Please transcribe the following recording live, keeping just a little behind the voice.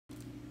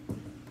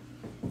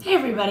Hey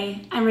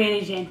everybody, I'm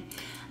Randy Jane.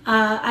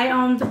 I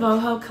own the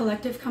Boho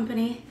Collective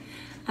Company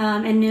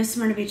in New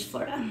Smyrna Beach,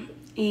 Florida.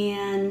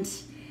 And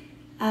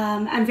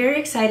I'm very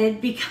excited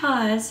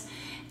because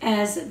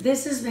as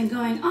this has been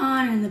going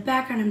on in the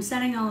background, I'm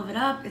setting all of it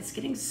up, it's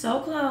getting so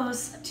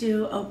close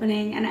to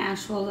opening an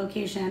actual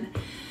location.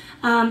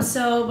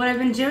 So what I've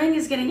been doing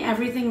is getting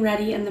everything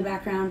ready in the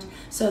background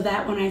so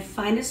that when I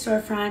find a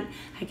storefront,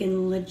 I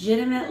can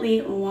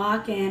legitimately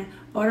walk in,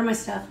 order my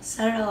stuff,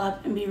 set it all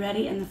up, and be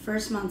ready in the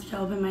first month to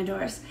open my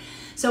doors.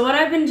 So what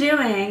I've been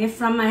doing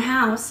from my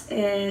house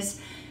is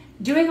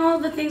doing all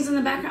the things in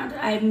the background.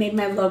 I made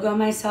my logo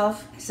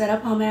myself, I set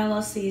up all my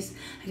LLCs,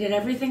 I did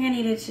everything I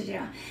needed to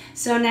do.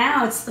 So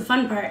now it's the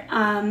fun part.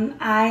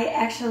 I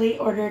actually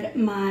ordered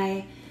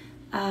my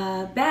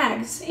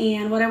bags,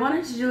 and what I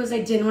wanted to do is I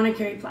didn't want to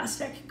carry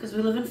plastic because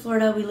we live in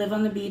Florida, we live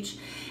on the beach,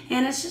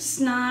 and it's just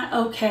not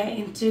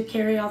okay to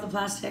carry all the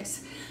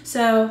plastics.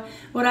 So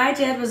what I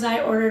did was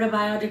I ordered a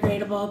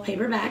biodegradable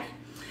paper bag,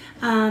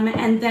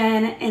 and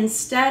then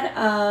instead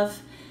of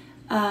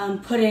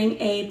putting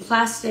a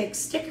plastic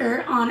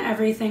sticker on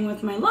everything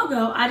with my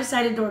logo, I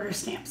decided to order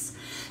stamps.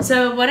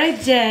 So what I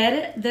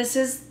did, this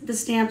is the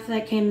stamp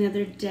that came the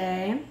other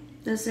day.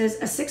 This is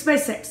a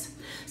 6x6.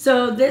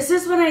 So this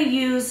is what I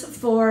use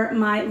for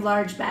my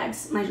large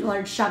bags, my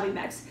large shopping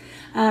bags.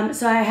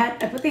 So I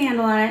put the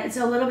handle on it. It's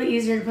a little bit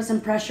easier to put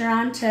some pressure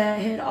on to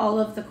hit all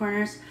of the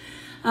corners.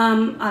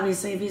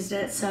 Obviously I've used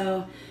it,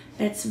 so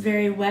it's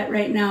very wet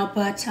right now.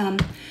 But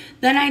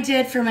then I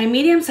did for my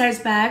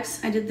medium-sized bags,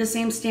 I did the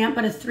same stamp,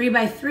 but a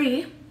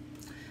 3x3,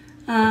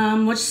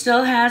 which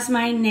still has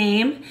my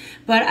name,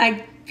 but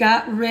I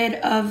got rid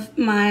of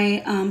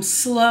my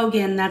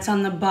slogan that's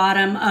on the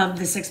bottom of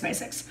the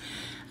 6x6.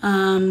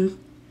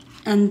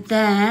 And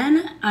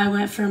then I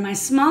went for my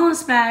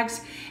smallest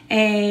bags,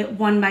 a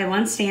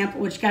 1x1 stamp,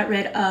 which got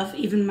rid of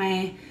even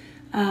my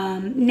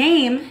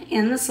name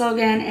in the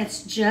slogan.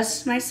 It's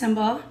just my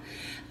symbol.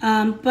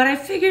 But I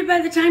figured by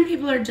the time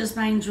people are just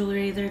buying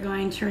jewelry, they're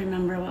going to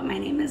remember what my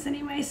name is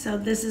anyway, so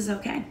this is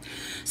okay.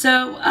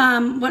 So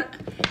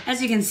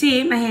as you can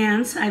see, my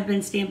hands, I've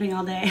been stamping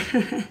all day.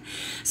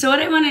 So what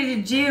I wanted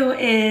to do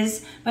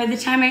is, by the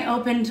time I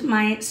opened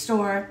my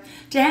store,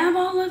 to have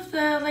all of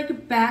the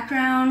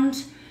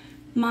background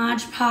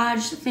Mod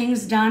Podge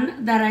things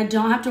done that I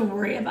don't have to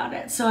worry about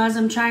it. So as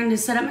I'm trying to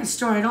set up my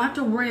store, I don't have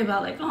to worry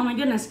about oh my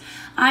goodness,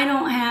 I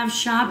don't have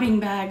shopping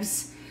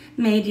bags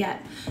made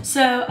yet.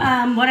 So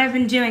what I've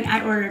been doing,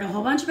 I ordered a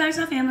whole bunch of bags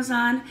off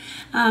Amazon.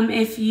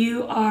 If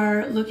you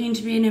are looking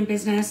to be a new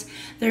business,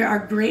 there are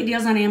great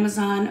deals on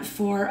Amazon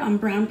for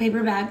brown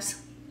paper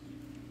bags,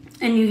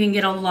 and you can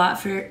get a lot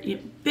for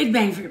big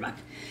bang for your buck.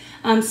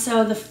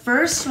 So the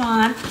first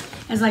one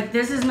is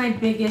this is my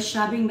biggest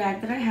shopping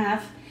bag that I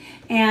have.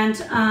 And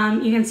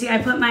you can see I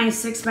put my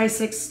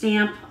 6x6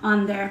 stamp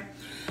on there.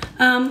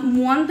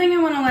 One thing I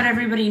want to let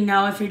everybody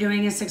know, if you're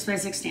doing a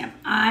 6x6 stamp,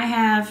 I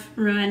have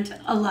ruined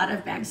a lot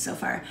of bags so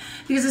far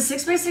because a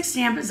 6x6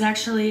 stamp is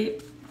actually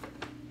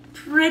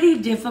pretty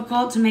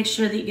difficult to make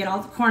sure that you get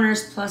all the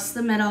corners plus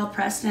the middle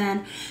pressed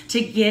in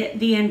to get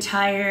the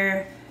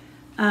entire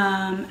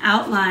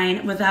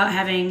outline without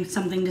having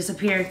something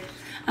disappear.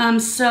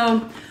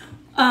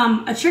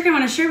 A trick I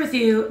want to share with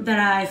you that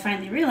I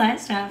finally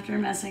realized after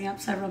messing up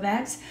several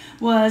bags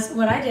was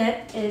what I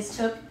did is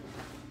took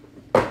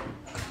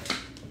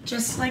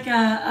just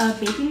a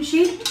baking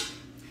sheet,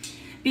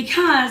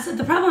 because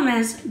the problem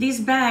is these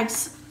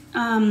bags,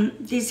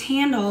 these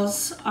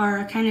handles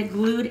are kind of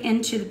glued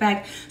into the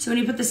bag. So when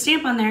you put the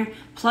stamp on there,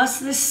 plus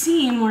the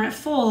seam where it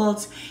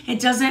folds, it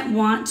doesn't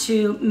want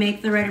to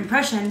make the right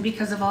impression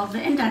because of all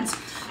the indents.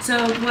 So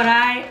what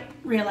I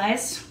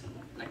realized,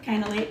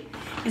 kind of late,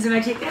 is if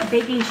I take that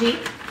baking sheet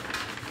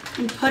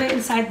and put it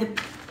inside the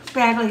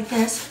bag like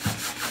this,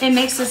 it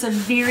makes this a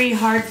very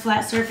hard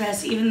flat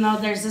surface, even though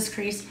there's this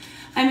crease.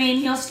 I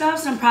mean, you'll still have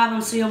some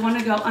problems, so you'll want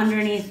to go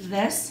underneath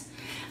this.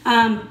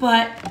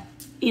 But,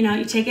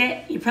 you take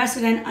it, you press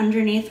it in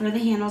underneath where the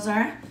handles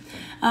are.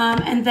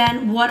 And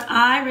then what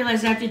I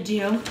realized I have to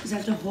do is I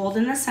have to hold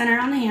in the center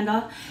on the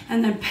handle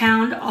and then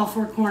pound all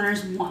four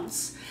corners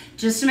once,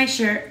 just to make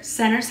sure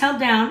center's held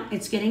down,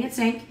 it's getting its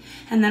ink,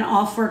 and then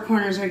all four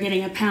corners are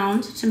getting a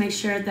pound to make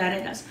sure that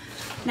it does.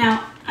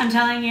 Now, I'm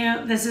telling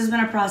you, this has been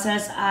a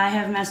process. I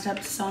have messed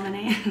up so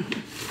many,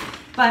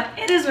 but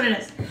it is what it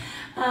is.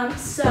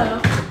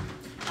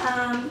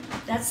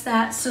 That's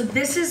that. So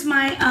this is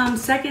my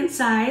second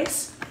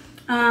size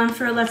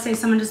for, let's say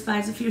someone just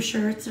buys a few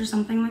shirts or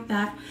something like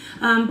that.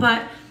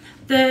 But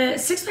the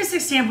 6x6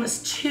 stamp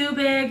was too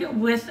big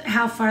with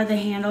how far the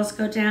handles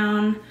go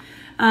down.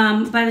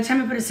 By the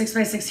time I put a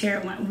 6x6 here,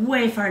 it went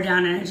way far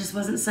down and it just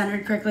wasn't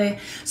centered correctly.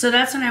 So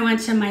that's when I went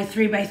to my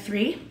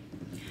 3x3,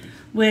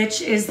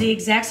 which is the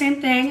exact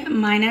same thing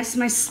minus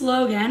my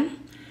slogan,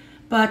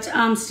 but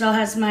still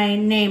has my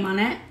name on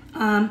it.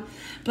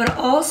 But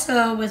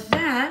also with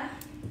that,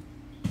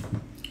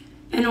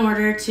 in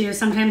order to,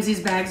 sometimes these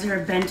bags are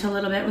bent a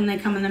little bit when they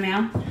come in the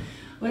mail.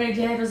 What I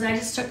did was I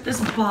just took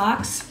this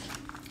box,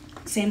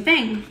 same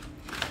thing,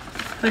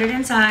 put it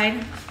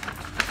inside,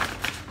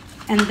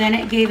 and then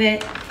it gave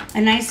it a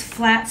nice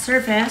flat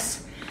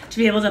surface to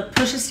be able to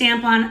push a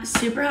stamp on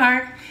super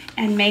hard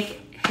and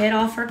hit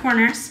all 4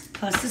 corners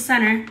plus the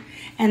center,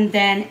 and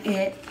then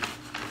it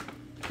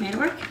made it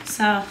work.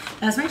 So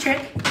that's my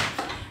trick.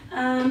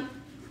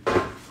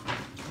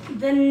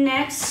 The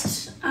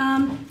next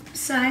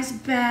size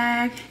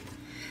bag,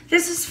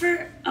 this is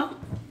for, oh,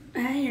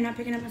 hey, you're not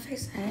picking up my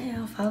face. Hey,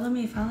 oh, follow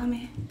me, follow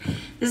me.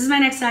 This is my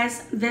next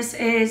size. This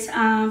is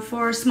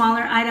for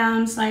smaller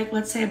items, like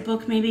let's say a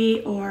book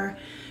maybe, or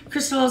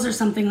crystals or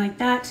something like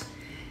that.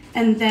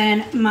 And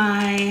then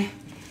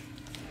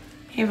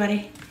hey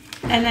buddy.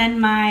 And then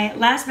my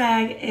last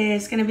bag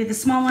is gonna be the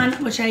small one,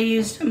 which I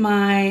used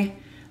my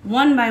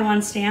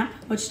 1x1 stamp,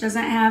 which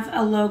doesn't have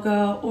a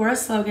logo or a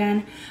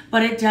slogan,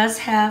 but it does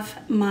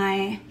have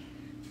my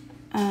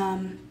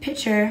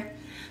picture.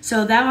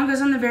 So that one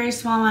goes on the very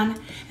small one.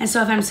 And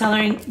so if I'm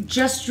selling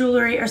just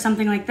jewelry or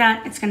something like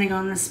that, it's gonna go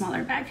in the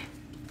smaller bag.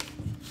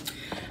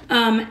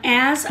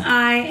 As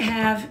I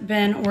have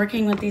been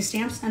working with these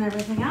stamps and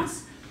everything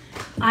else,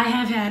 I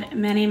have had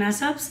many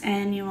mess ups,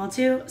 and you will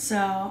too.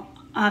 So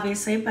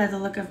obviously by the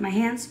look of my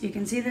hands, you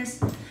can see this,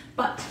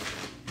 but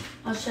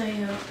I'll show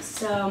you.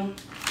 So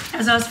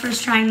as I was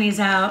first trying these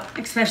out,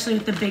 especially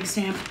with the big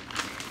stamp,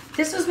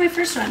 this was my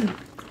first one.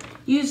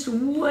 Used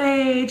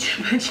way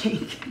too much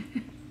ink.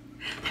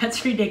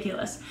 That's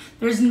ridiculous.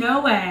 There's no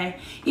way,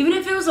 even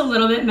if it was a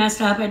little bit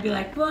messed up, I'd be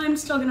like, well, I'm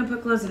still gonna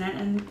put clothes in it,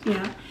 and you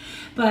know,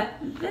 but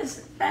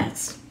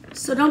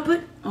so don't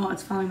put, oh,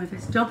 it's falling my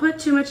face. Don't put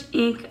too much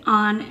ink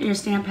on your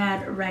stamp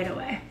pad right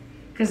away,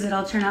 because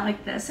it'll turn out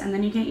like this, and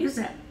then you can't use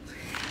it.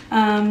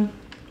 And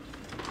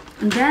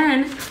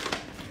then,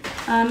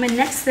 my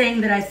next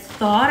thing that I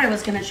thought I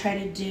was gonna try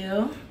to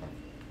do,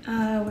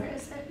 where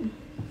is it?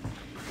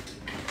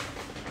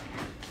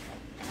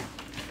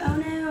 Oh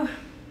no.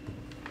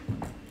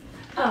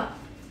 Oh,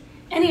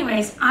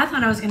 anyways, I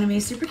thought I was gonna be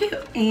super cute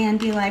and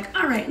be like,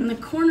 all right, in the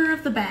corner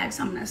of the bags,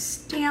 I'm gonna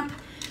stamp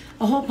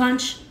a hole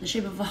punch, the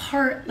shape of a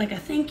heart, like a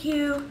thank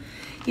you,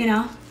 you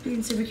know,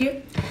 being super cute.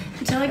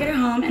 Until I got it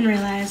home and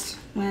realized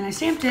when I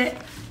stamped it,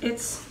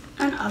 it's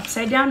an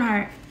upside down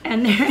heart,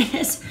 and there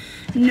is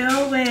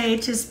no way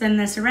to spin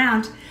this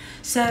around.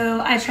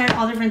 So I tried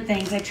all different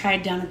things. I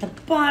tried down at the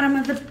bottom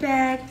of the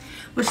bag,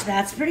 which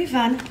that's pretty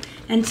fun,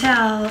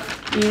 until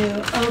you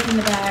open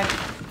the bag.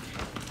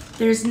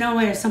 There's no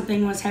way if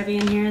something was heavy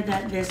in here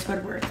that this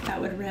would work. That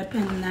would rip,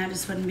 and that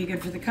just wouldn't be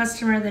good for the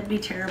customer. That'd be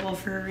terrible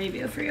for a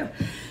review for you.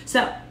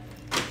 So,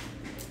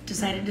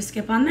 decided to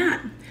skip on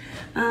that.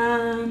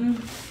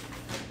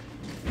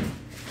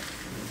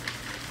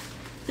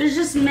 There's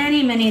just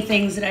many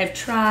things that I've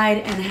tried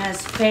and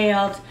has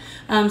failed.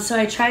 So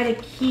I try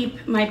to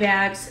keep my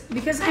bags,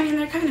 because I mean,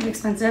 they're kind of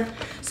expensive.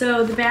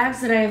 So the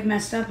bags that I've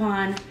messed up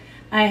on,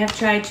 I have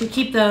tried to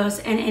keep those,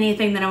 and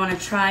anything that I want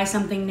to try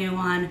something new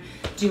on,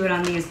 do it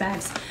on these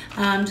bags,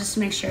 just to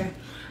make sure.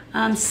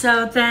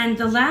 So then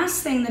the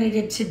last thing that I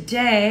did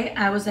today,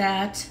 I was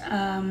at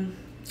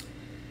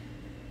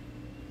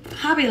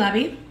Hobby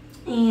Lobby,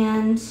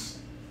 and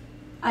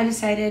I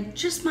decided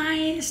just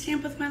my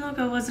stamp with my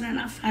logo wasn't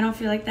enough. I don't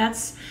feel like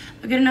that's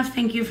a good enough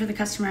thank you for the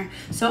customer.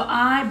 So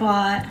I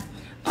bought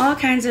all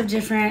kinds of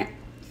different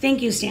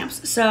thank you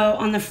stamps. So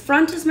on the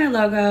front is my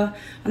logo.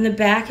 On the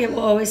back, it will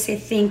always say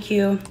thank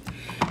you.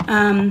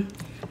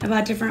 I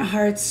bought different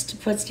hearts to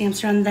put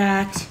stamps around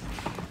that.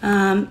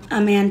 A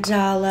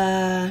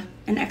mandala,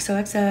 an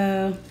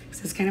XOXO,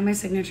 because it's kind of my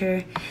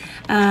signature.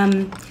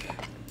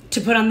 To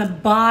put on the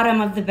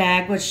bottom of the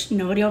bag, which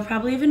nobody will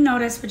probably even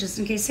notice, but just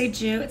in case they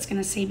do, it's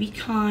gonna say be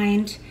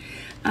kind.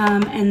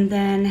 And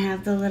then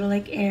have the little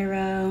like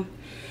arrow.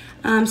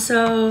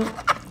 So,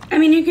 I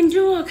mean, you can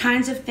do all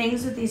kinds of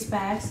things with these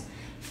bags.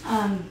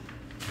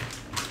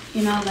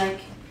 You know, like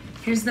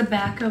here's the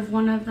back of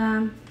one of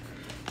them.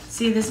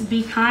 See, this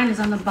be kind is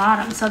on the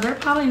bottom, so they'll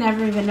probably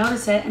never even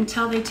notice it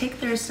until they take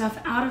their stuff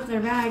out of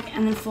their bag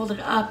and then fold it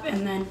up,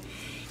 and then,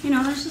 you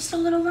know, there's just a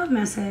little love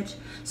message.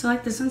 So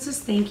like this one says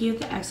thank you,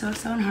 the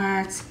XOXO and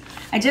hearts.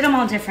 I did them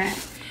all different,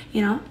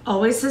 you know,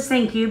 always says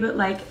thank you, but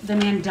like the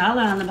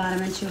mandala on the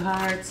bottom and 2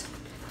 hearts.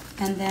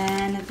 And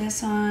then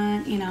this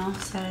one, you know,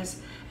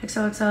 says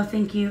XOXO,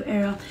 thank you,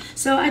 arrow.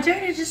 So I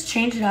try to just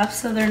change it up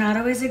so they're not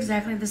always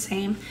exactly the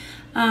same.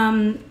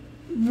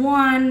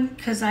 One,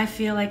 because I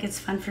feel like it's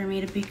fun for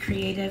me to be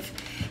creative.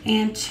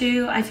 And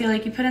 2, I feel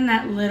like you put in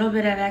that little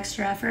bit of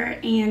extra effort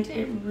and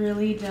it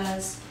really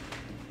does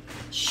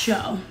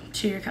show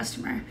to your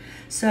customer.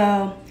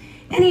 So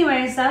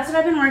anyways, that's what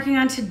I've been working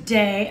on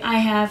today.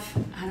 I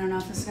don't know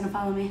if this is gonna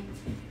follow me.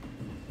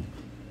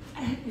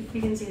 If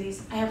you can see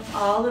these, I have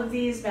all of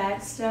these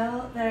bags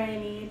still that I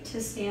need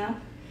to stamp,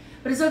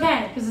 but it's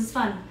okay because it's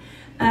fun.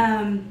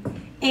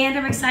 And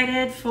I'm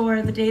excited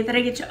for the day that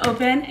I get to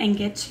open and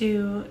get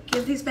to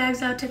give these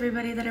bags out to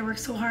everybody that I work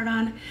so hard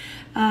on.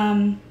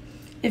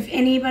 If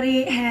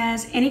anybody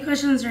has any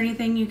questions or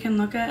anything, you can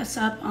look us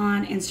up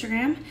on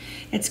Instagram.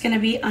 It's gonna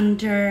be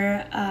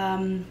under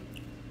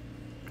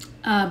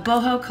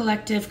Boho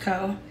Collective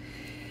Co.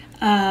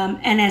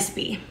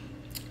 NSB.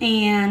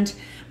 And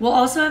we'll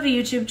also have a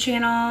YouTube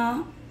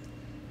channel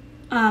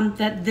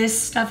that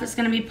this stuff is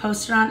going to be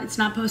posted on. It's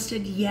not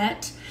posted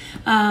yet,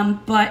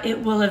 but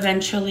it will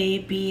eventually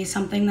be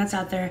something that's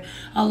out there,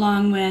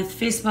 along with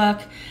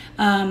Facebook.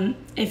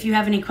 If you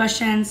have any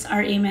questions,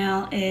 our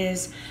email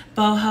is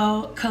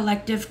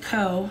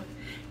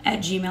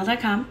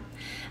bohocollectiveco@gmail.com.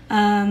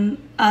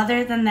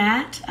 Other than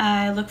that,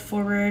 I look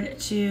forward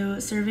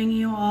to serving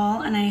you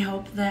all, and I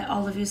hope that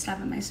all of you stop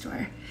at my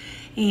store.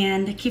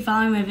 And keep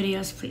following my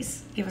videos,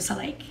 please. Give us a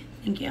like.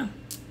 Thank you.